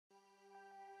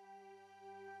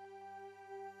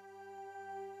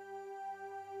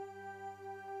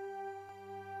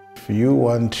If you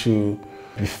want to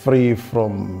be free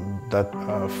from that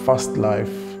fast life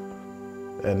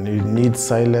and you need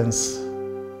silence,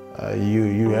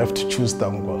 you have to choose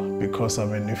Tankwa, because I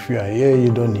mean, if you are here,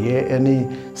 you don't hear any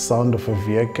sound of a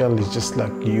vehicle. It's just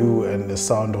like you and the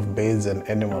sound of birds and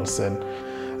animals. And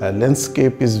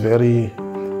landscape is very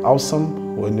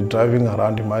awesome. When you're driving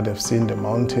around, you might have seen the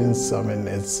mountains. I mean,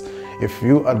 if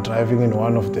you are driving in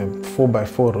one of the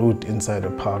 4x4 route inside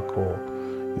a park, or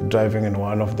you're driving in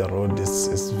one of the roads,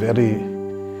 it's very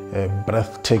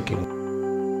breathtaking.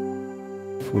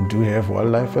 We do have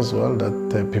wildlife as well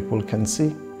that people can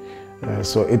see.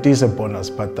 So it is a bonus,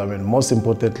 but I mean, most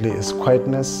importantly is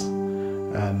quietness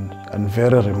and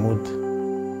very remote.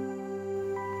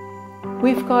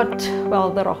 We've got,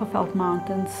 well, the Roggeveld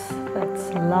Mountains. That's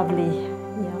lovely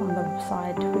here on the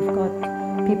side. We've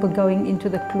got people going into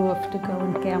the kloof to go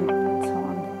and camp and so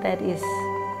on. That is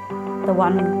the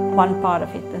one part of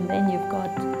it. And then you've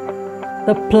got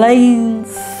the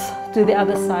plains to the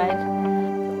other side,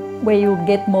 where you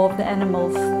get more of the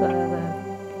animals, the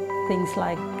things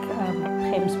like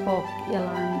gemsbok,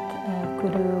 eland,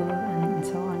 kudu, and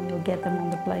so on. You'll get them on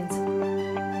the plains.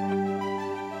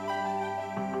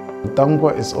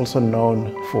 Tankwa is also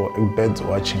known for birds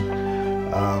watching.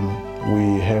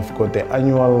 We have got the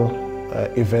annual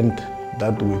event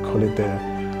that we call it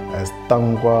as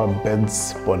Tankwa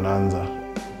Birds Bonanza.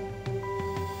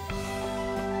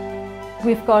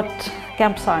 We've got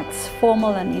campsites,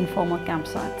 formal and informal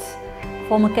campsites.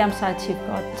 Formal campsites, you've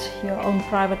got your own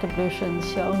private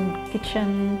ablutions, your own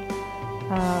kitchen,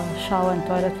 shower and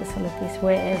toilet facilities,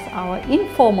 whereas our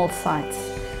informal sites,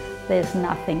 there's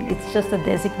nothing. It's just a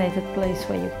designated place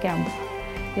where you camp.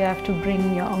 You have to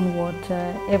bring your own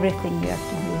water, everything. You have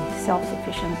to be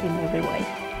self-sufficient in every way.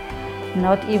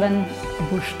 Not even a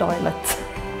bush toilet.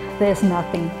 There's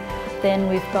nothing. Then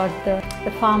we've got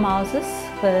the farmhouses,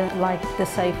 like the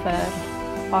Safer,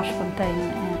 Parsfontein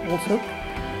and Olshoek.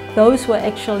 Those were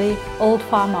actually old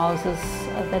farmhouses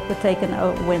that were taken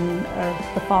over when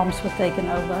the farms were taken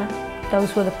over.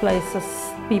 Those were the places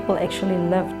people actually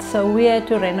lived. So we had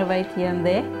to renovate here and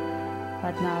there,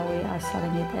 but now we are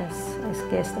selling it as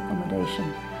guest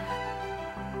accommodation.